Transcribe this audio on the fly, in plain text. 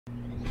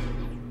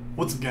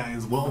What's up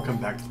guys, welcome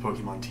back to the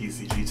Pokemon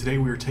TCG. Today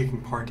we are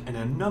taking part in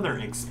another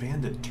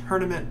expanded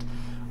tournament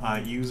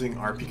using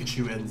our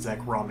Pikachu and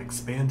Zekrom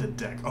expanded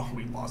deck. Oh,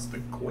 we lost the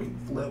coin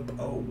flip.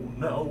 Oh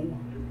no.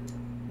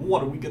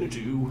 What are we gonna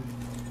do?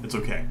 It's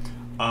okay.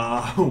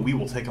 We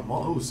will take them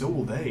all. Oh, so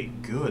will they.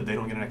 Good, they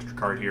don't get an extra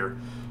card here.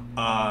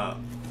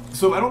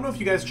 So I don't know if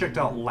you guys checked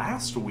out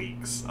last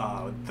week's,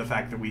 the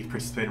fact that we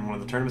participated in one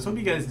of the tournaments. Hope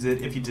you guys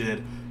did. If you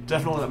did,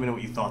 definitely let me know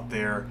what you thought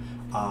there.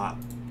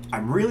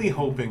 I'm really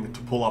hoping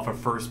to pull off a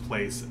first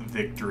place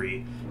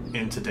victory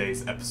in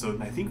today's episode,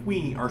 and I think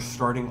we are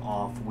starting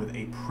off with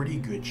a pretty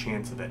good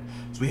chance of it.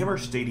 So we have our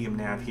Stadium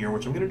Nav here,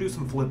 which I'm going to do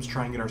some flips,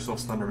 try and get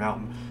ourselves Thunder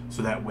Mountain,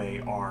 so that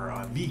way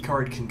our V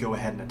card can go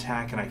ahead and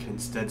attack, and I can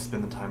instead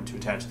spend the time to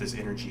attach this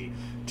energy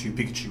to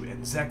Pikachu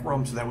and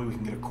Zekrom, so that way we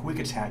can get a quick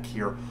attack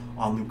here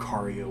on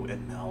Lucario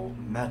and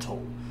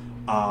Melmetal.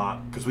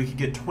 Because we could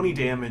get 20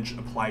 damage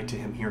applied to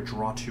him here,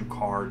 draw 2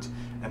 cards,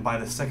 and by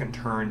the second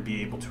turn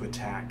be able to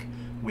attack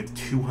with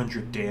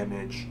 200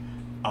 damage,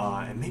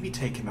 and maybe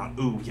take him out.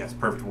 Ooh, yes,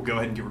 perfect. We'll go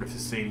ahead and get rid of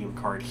his Stadium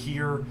card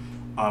here,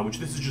 which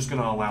this is just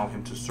going to allow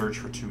him to search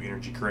for 2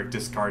 energy, correct?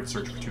 Discard,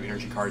 search for 2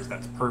 energy cards.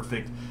 That's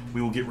perfect.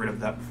 We will get rid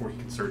of that before he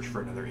can search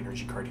for another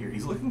energy card here.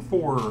 He's looking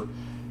for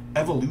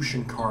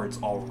evolution cards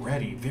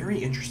already. Very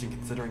interesting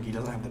considering he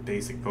doesn't have the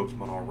basic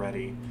Pokemon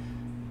already.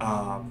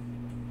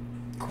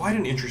 Quite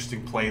an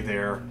interesting play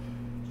there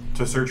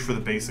to search for the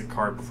basic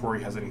card before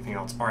he has anything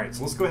else. Alright,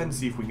 so let's go ahead and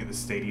see if we can get the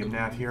Stadium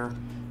Nav here.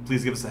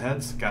 Please give us a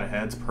heads. Got a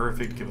heads.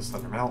 Perfect. Give us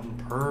Thunder Mountain.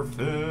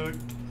 Perfect.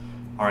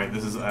 Alright,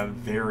 this is a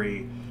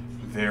very,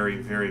 very,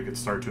 very good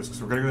start to us.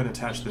 So we're going to go ahead and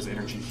attach this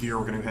energy here.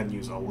 We're going to go ahead and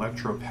use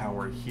Electro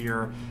Power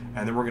here.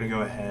 And then we're going to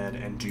go ahead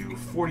and do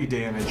 40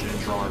 damage and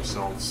draw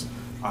ourselves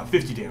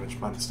 50 damage,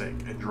 my mistake,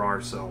 and draw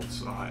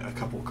ourselves a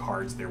couple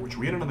cards there, which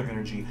we get another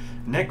energy.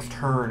 Next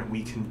turn,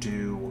 we can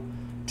do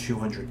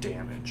 200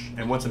 damage.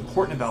 And what's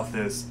important about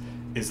this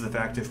is the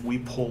fact if we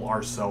pull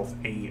ourselves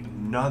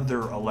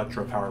another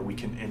Electro Power, we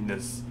can end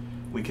this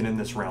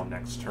round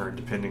next turn,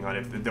 depending on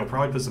if they'll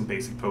probably put some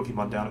basic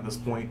Pokemon down at this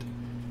point.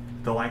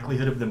 The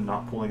likelihood of them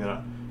not pulling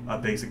a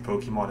basic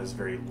Pokemon is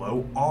very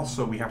low.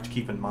 Also, we have to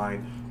keep in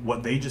mind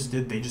what they just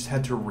did. They just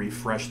had to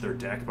refresh their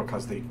deck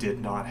because they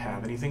did not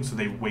have anything, so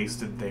they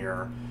wasted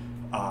their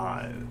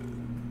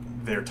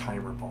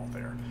timer ball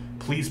there.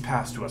 Please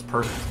pass to us.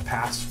 Perfect.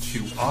 Pass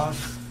to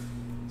us.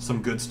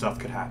 Some good stuff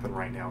could happen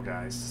right now,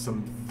 guys.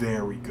 Some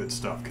very good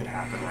stuff could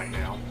happen right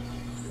now.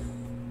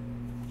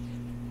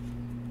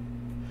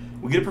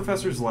 We get a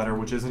Professor's Letter,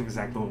 which isn't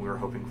exactly what we were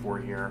hoping for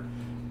here.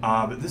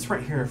 But this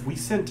right here, if we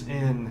sent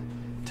in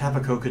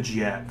Tapacoca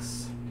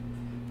GX,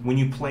 when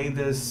you play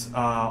this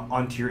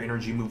onto your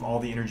energy, move all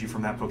the energy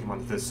from that Pokemon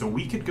to this. So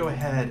we could go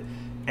ahead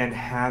and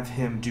have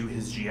him do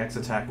his GX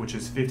attack, which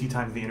is 50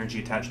 times the energy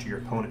attached to your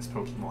opponent's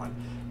Pokemon,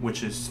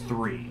 which is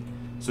 3.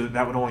 So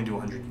that would only do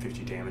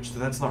 150 damage, so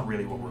that's not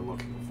really what we're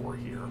looking for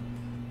here.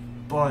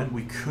 But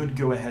we could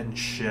go ahead and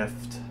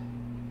shift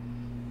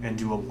and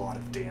do a lot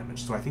of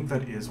damage. So I think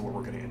that is what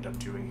we're going to end up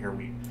doing here.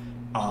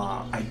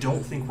 I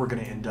don't think we're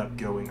going to end up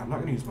going... I'm not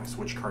going to use my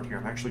switch card here.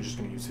 I'm actually just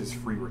going to use his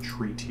free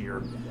retreat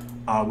here.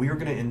 We are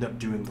going to end up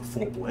doing the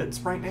full blitz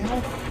right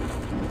now.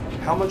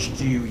 How much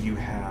do you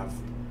have?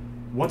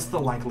 What's the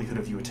likelihood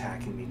of you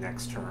attacking me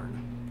next turn?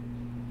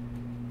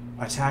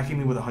 Attacking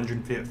me with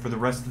 150. For the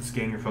rest of this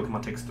game, your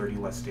Pokemon takes 30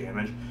 less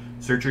damage.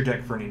 Search your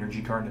deck for an energy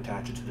card and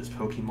attach it to this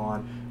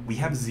Pokemon. We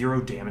have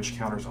 0 damage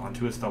counters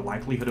onto us. The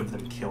likelihood of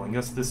them killing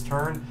us this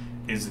turn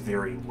is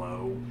very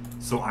low.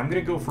 So I'm going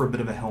to go for a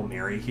bit of a Hail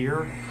Mary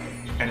here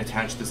and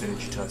attach this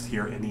energy to us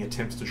here in the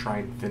attempts to try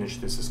and finish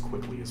this as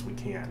quickly as we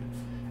can.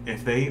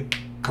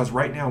 Because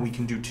right now we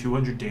can do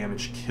 200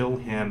 damage, kill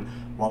him,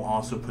 while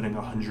also putting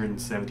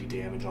 170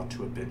 damage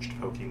onto a benched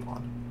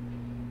Pokemon.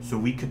 So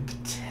we could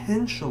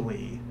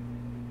potentially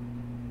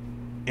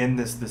end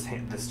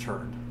this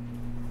turn.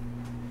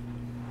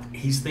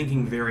 He's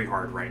thinking very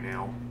hard right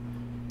now,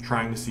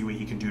 trying to see what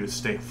he can do to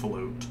stay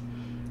afloat.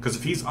 Because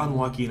if he's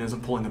unlucky and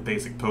isn't pulling a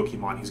basic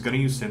Pokemon, he's going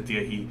to use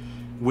Cynthia,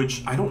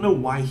 which I don't know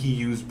why he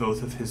used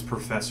both of his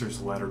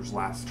Professor's Letters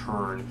last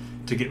turn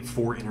to get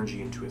 4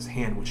 energy into his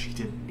hand, which he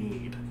didn't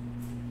need.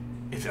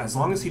 As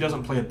long as he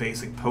doesn't play a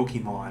basic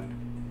Pokemon...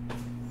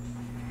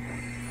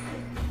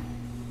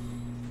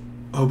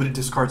 Oh, but it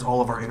discards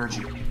all of our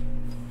energy.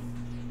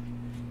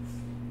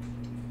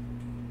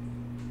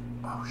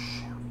 Oh,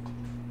 shoot.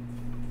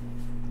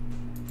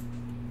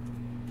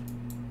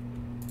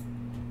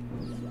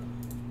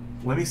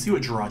 Let me see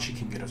what Jirachi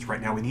can get us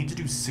right now. We need to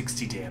do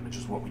 60 damage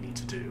is what we need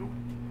to do.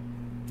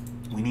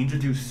 We need to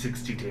do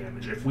 60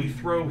 damage. If we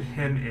throw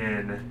him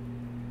in...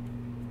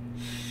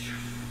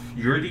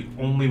 You're the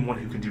only one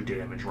who can do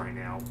damage right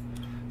now.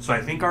 So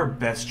I think our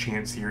best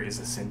chance here is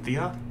a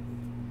Cynthia.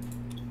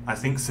 I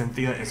think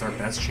Cynthia is our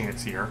best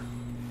chance here.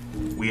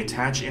 We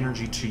attach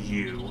energy to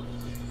you.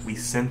 We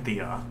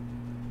Cynthia.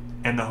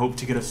 And the hope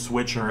to get a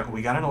switch, or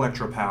we got an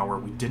Electro Power.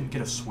 We didn't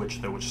get a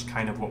switch, though, which is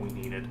kind of what we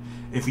needed.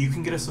 If you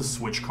can get us a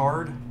switch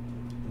card...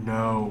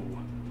 No.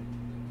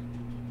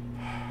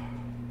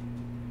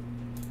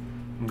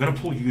 I'm going to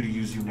pull you to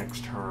use you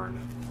next turn.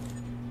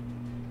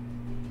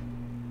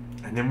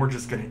 And then we're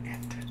just going to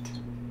end it.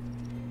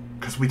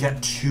 Because we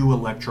get 2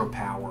 Electro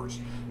Powers,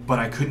 but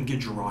I couldn't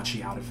get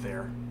Jirachi out of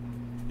there.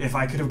 If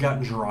I could have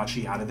gotten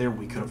Jirachi out of there,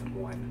 we could have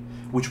won.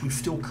 Which we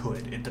still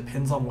could. It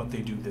depends on what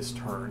they do this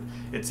turn.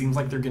 It seems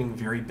like they're getting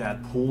very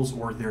bad pulls,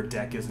 or their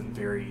deck isn't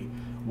very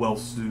well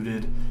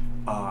suited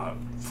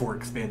for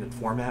expanded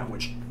format,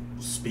 which,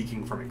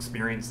 speaking from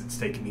experience, it's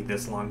taken me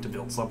this long to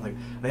build something.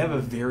 They have a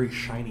very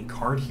shiny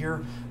card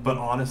here, but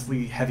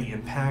honestly, Heavy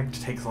Impact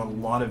takes a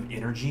lot of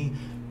energy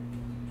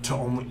to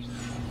only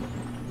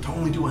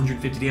do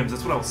 150 damage.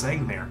 That's what I was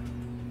saying there.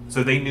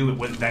 So they knew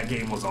that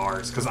game was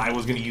ours, because I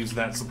was going to use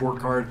that support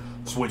card,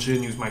 switch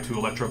in, use my 2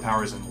 Electro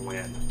Powers, and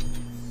win.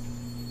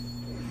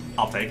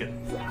 I'll take it.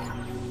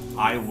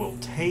 I will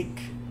take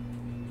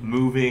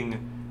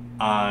moving.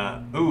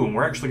 Ooh, and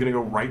we're actually going to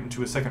go right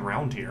into a second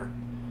round here.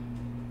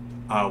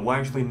 We'll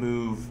actually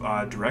move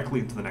directly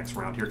into the next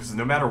round here, because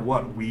no matter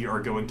what, we are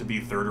going to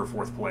be 3rd or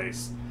 4th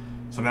place.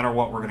 So no matter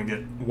what, we're going to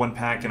get 1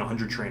 pack and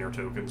 100 trainer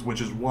tokens,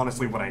 which is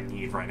honestly what I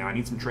need right now. I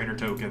need some trainer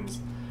tokens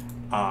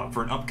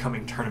for an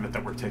upcoming tournament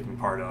that we're taking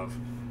part of.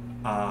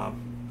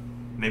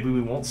 Maybe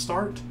we won't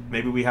start.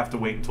 Maybe we have to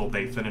wait until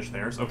they finish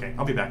theirs. Okay,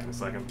 I'll be back in a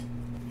second.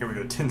 Here we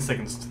go, 10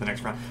 seconds to the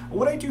next round.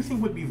 What I do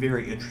think would be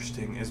very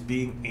interesting is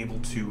being able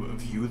to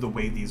view the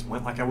way these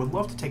went. Like, I would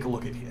love to take a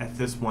look at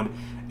this one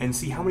and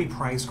see how many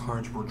prize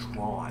cards were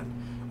drawn.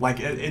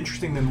 Like,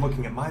 interesting than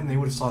looking at mine, they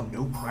would have saw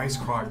no prize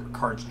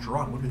cards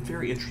drawn. It would have been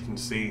very interesting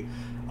to see.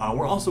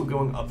 We're also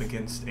going up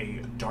against a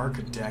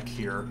dark deck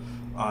here.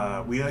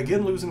 We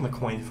again losing the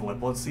coin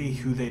flip. Let's see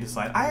who they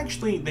decide.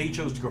 They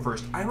chose to go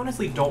first. I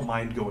honestly don't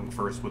mind going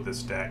first with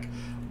this deck.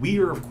 We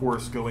are, of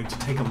course, going to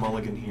take a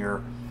mulligan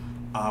here.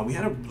 We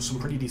had some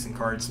pretty decent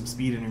cards, some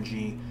speed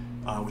energy,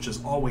 which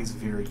is always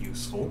very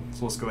useful.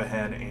 So let's go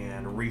ahead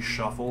and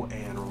reshuffle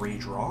and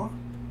redraw.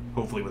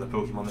 Hopefully with a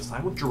Pokemon this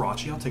time. With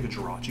Jirachi, I'll take a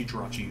Jirachi.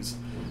 Jirachi's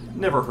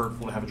never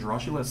hurtful to have a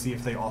Jirachi. Let's see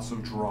if they also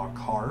draw a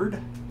card.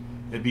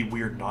 It'd be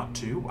weird not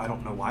to. I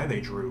don't know why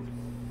they drew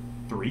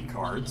 3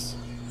 cards.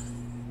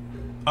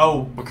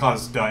 Oh,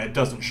 because it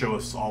doesn't show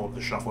us all of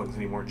the shufflings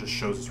anymore. It just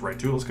shows us right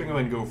to it. Let's go ahead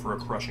and go for a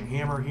Crushing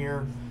Hammer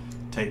here.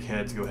 Take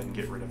heads, go ahead and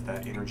get rid of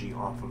that energy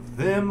off of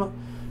them.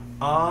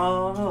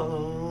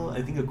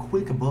 I think a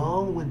Quick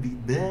Bomb would be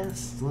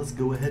best. Let's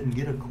go ahead and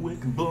get a Quick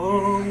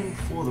Bomb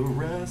for the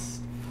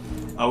rest.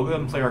 We'll go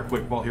ahead and play our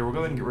Quick Ball here. We'll go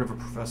ahead and get rid of a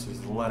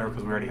Professor's Letter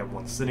because we already have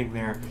one sitting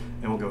there.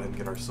 And we'll go ahead and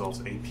get ourselves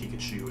a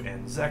Pikachu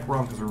and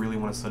Zekrom because we really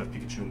want to set up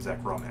Pikachu and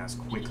Zekrom as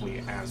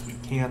quickly as we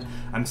can.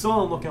 I'm still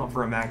on the lookout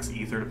for a Max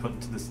Ether to put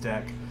into this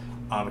deck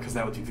because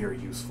that would be very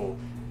useful.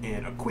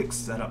 And a quick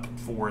setup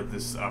for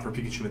this for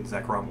Pikachu and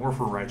Zekrom, or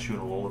for Raichu and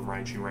Alolan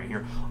Raichu right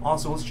here.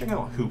 Also, let's check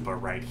out Hoopa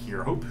right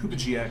here. Hoopa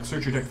GX,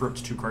 search your deck for up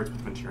to 2 cards, put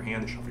them into your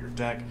hand, and shuffle your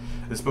deck.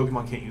 This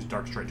Pokemon can't use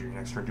Dark Strike during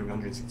your next turn, doing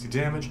 160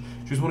 damage.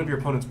 Choose one of your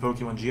opponent's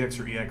Pokemon,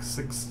 GX or EX,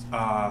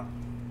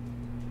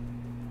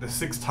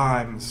 6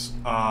 times.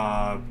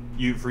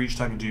 For each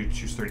time you do,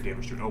 choose 30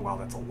 damage to it. Oh wow,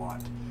 that's a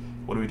lot.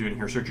 What are we doing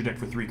here? Search your deck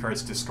for 3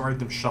 cards, discard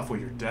them, shuffle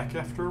your deck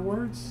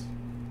afterwards?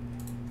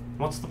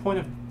 What's the point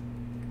of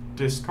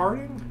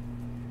discarding?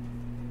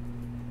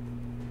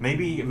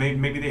 Maybe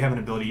they have an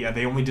ability. Yeah,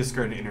 they only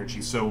discard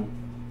energy, so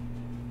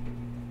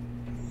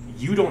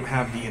you don't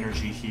have the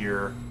energy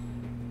here.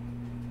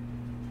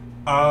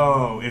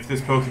 Oh, if this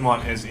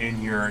Pokemon is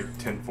in your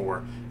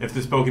 10-4, if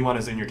this Pokemon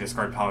is in your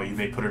discard pile, you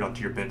may put it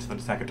onto your bench and then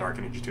attack a Dark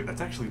Energy too. That's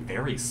actually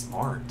very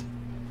smart.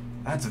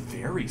 That's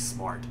very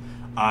smart.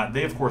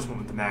 They of course went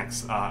with the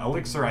Max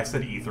Elixir. I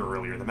said Ether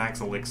earlier. The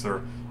Max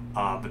Elixir.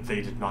 But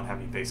they did not have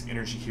any basic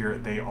energy here.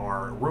 They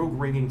are rogue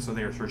ringing, so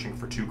they are searching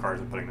for 2 cards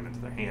and putting them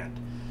into their hand.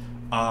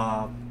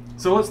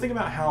 So let's think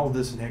about how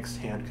this next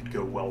hand could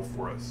go well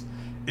for us.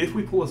 If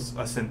we pull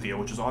a Cynthia,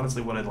 which is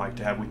honestly what I'd like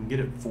to have, we can get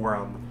it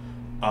from,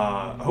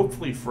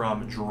 hopefully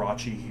from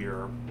Jirachi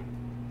here.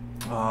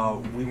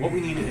 What we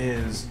need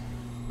is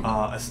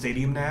a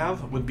Stadium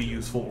Nav would be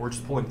useful, or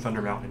just pulling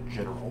Thunder Mountain in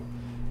general.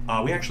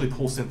 We actually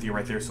pull Cynthia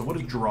right there, so what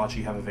does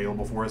Jirachi have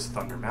available for us?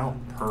 Thunder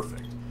Mountain,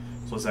 perfect.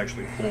 So let's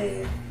actually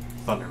pull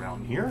Thunder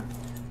Mountain here.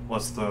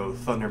 Let's throw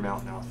Thunder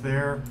Mountain out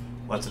there.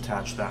 Let's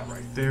attach that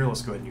right there.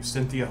 Let's go ahead and use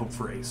Cynthia. Hope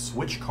for a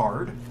switch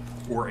card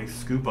or a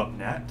scoop up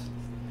net.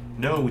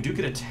 No, we do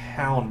get a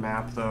town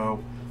map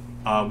though.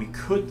 We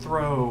could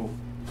throw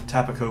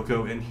Tapu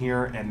Koko in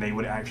here and they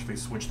would actually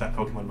switch that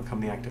Pokemon and become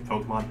the active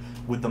Pokemon.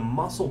 With the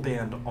Muscle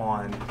Band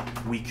on,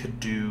 we could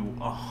do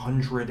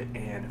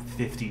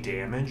 150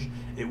 damage.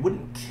 It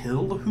wouldn't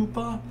kill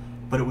Hoopa,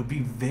 but it would be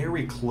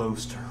very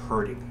close to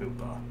hurting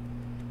Hoopa.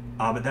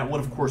 But that would,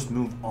 of course,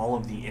 move all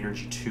of the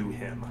energy to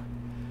him.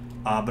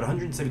 But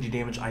 170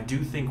 damage, I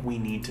do think we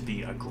need to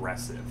be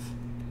aggressive.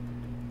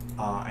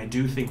 I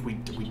do think we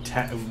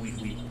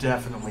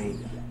definitely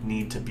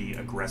need to be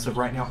aggressive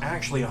right now.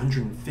 Actually,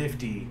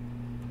 150...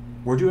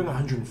 We're doing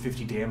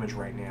 150 damage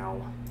right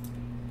now.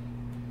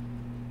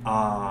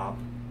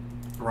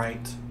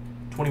 Right.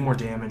 20 more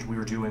damage. We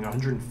were doing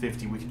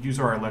 150. We could use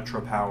our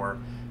Electro Power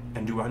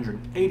and do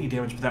 180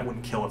 damage, but that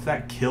wouldn't kill. If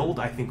that killed,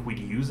 I think we'd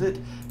use it,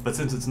 but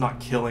since it's not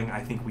killing,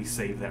 I think we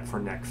save that for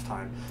next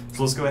time.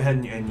 So let's go ahead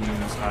and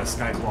use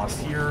Sky Claws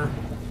here.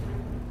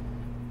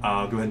 Go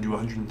ahead and do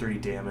 130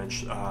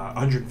 damage,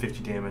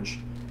 150 damage,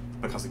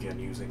 because again,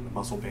 using the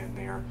Muscle Band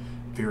there,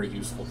 very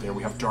useful there.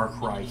 We have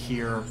Darkrai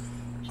here,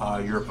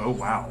 Europe, oh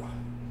wow.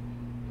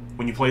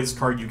 When you play this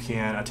card, you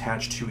can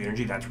attach 2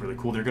 energy, that's really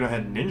cool. They're going to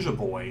head Ninja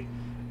Boy,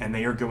 and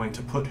they are going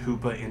to put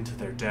Hoopa into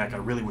their deck. I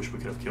really wish we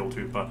could have killed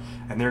Hoopa.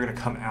 And they're going to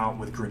come out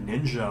with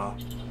Greninja.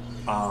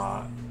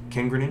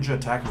 Can Greninja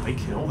attack? Will they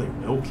kill? They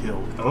will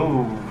kill.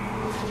 Oh!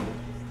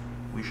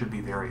 We should be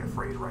very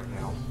afraid right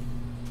now.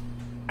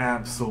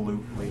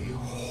 Absolutely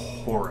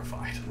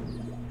horrified.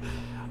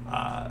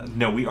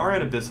 No, we are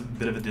at a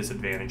bit of a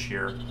disadvantage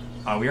here.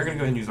 We are going to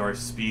go ahead and use our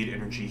speed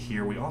energy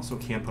here. We also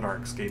can put our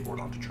Escape Board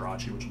onto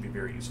Jirachi, which will be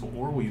very useful.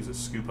 Or we'll use a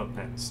Scoop Up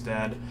Net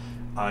instead.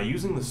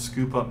 Using the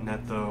Scoop Up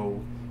Net,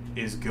 though,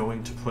 is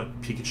going to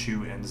put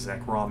Pikachu and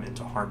Zekrom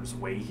into harm's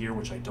way here,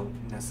 which I don't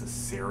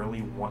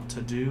necessarily want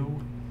to do.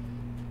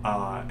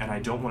 And I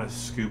don't want to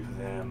scoop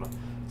them.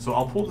 So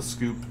I'll pull the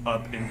Scoop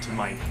Up into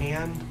my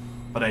hand,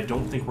 but I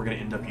don't think we're going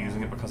to end up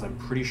using it because I'm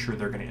pretty sure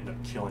they're going to end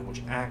up killing,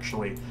 which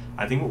actually,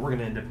 I think what we're going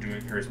to end up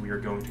doing here is we are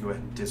going to go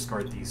ahead and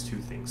discard these 2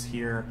 things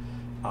here,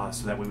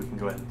 so that way we can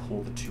go ahead and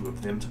pull the 2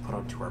 of them to put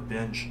onto our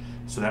bench,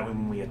 so that way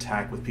when we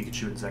attack with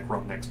Pikachu and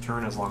Zekrom next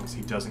turn, as long as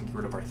he doesn't get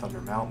rid of our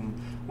Thunder Mountain,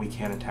 we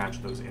can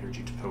attach those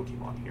energy to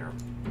Pokemon here.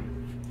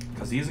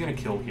 Because he is going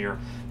to kill here.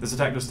 This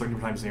attack does 30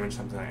 times damage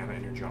times the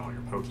energy on all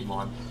your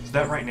Pokemon. So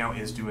that right now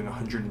is doing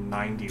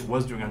 190. It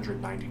was doing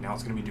 190. Now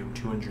it's going to be doing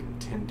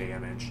 210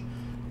 damage.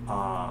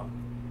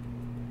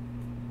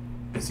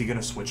 Is he going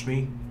to switch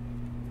me?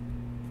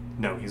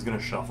 No, he's going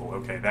to shuffle.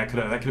 Okay, that could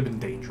have been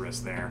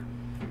dangerous there.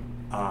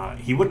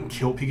 He wouldn't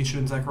kill Pikachu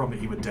and Zekrom, but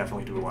he would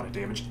definitely do a lot of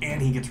damage,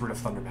 and he gets rid of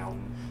Thunder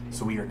Mountain.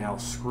 So we are now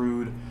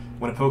screwed.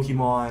 When a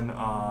Pokemon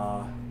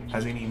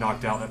has any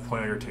knocked out, that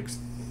player takes...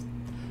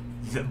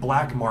 The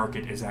Black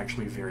Market is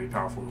actually very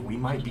powerful. We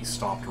might be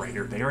stopped right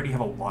here. They already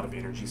have a lot of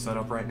energy set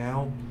up right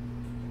now.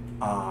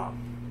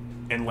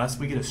 Unless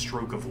we get a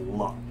stroke of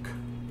luck.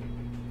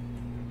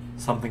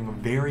 Something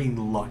very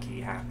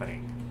lucky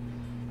happening.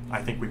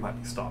 I think we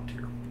might be stopped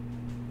here.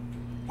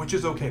 Which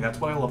is okay. That's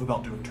what I love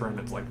about doing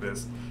tournaments like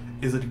this.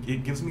 Is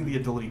it gives me the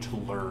ability to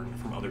learn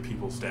from other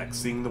people's decks,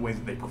 seeing the way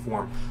that they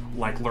perform.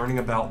 Like learning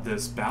about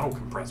this Battle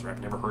Compressor.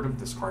 I've never heard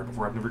of this card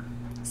before. I've never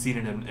seen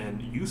it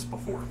in use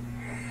before.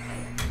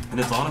 And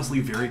it's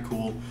honestly very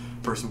cool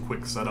for some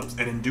quick setups.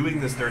 And in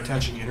doing this, they're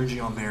attaching energy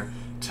on there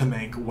to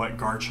make what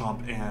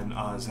Garchomp and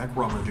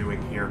Zekrom are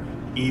doing here,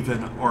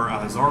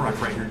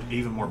 Zarok right here,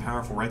 even more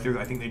powerful. Right there,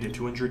 I think they did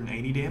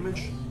 280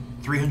 damage?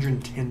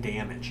 310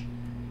 damage.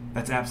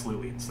 That's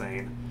absolutely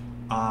insane.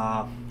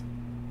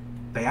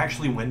 They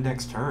actually win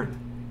next turn.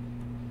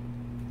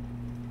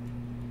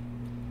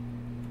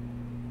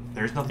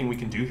 There's nothing we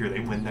can do here.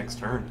 They win next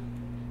turn.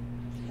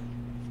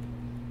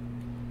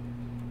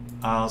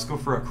 Let's go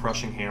for a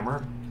Crushing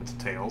Hammer. It's a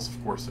Tails,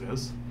 of course it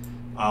is.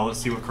 Let's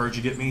see what cards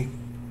you get me.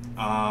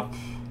 I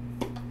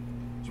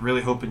was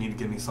really hoping you'd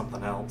give me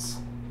something else.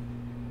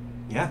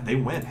 Yeah, they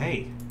win.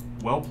 Hey,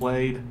 well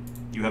played.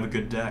 You have a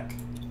good deck.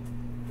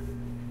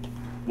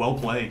 Well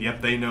played.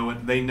 Yep, they know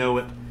it. They know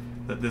it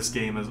that this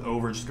game is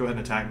over. Just go ahead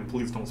and attack me.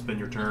 Please don't spend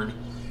your turn.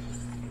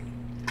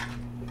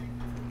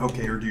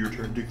 Okay, or do your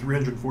turn. Do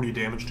 340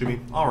 damage to me.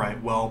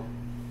 Alright, well...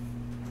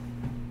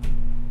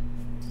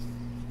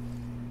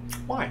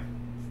 Why?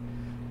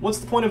 What's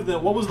the point of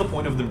them? What was the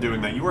point of them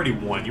doing that? You already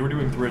won. You were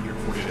doing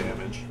 340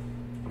 damage.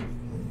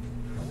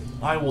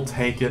 I will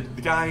take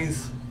it.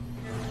 Guys,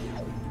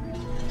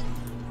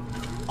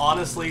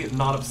 honestly,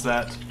 not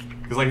upset.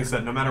 Because like I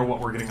said, no matter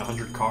what, we're getting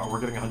 100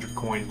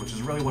 coins, which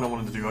is really what I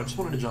wanted to do. I just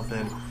wanted to jump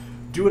in,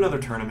 do another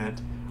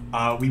tournament.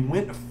 We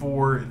went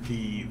for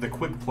the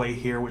quick play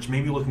here, which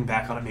maybe looking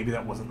back on it, maybe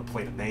that wasn't the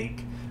play to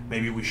make.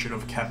 Maybe we should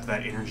have kept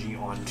that energy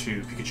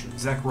onto Pikachu and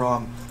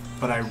Zekrom.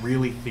 But I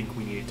really think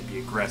we needed to be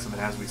aggressive,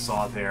 and as we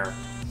saw there,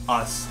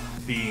 us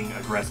being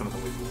aggressive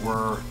than we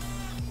were,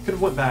 could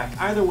have went back.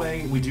 Either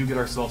way, we do get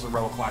ourselves a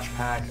Rebel Clash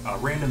pack, a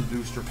random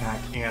booster pack,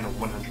 and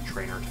 100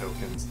 trainer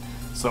tokens.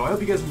 So I hope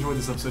you guys enjoyed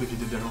this episode. If you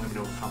did, definitely let me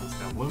know in the comments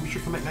down below. Be sure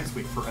to come back next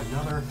week for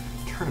another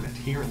tournament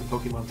here in the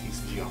Pokemon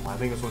TCG Online.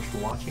 Thank you so much for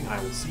watching, and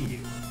I will see you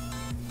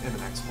in the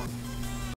next one.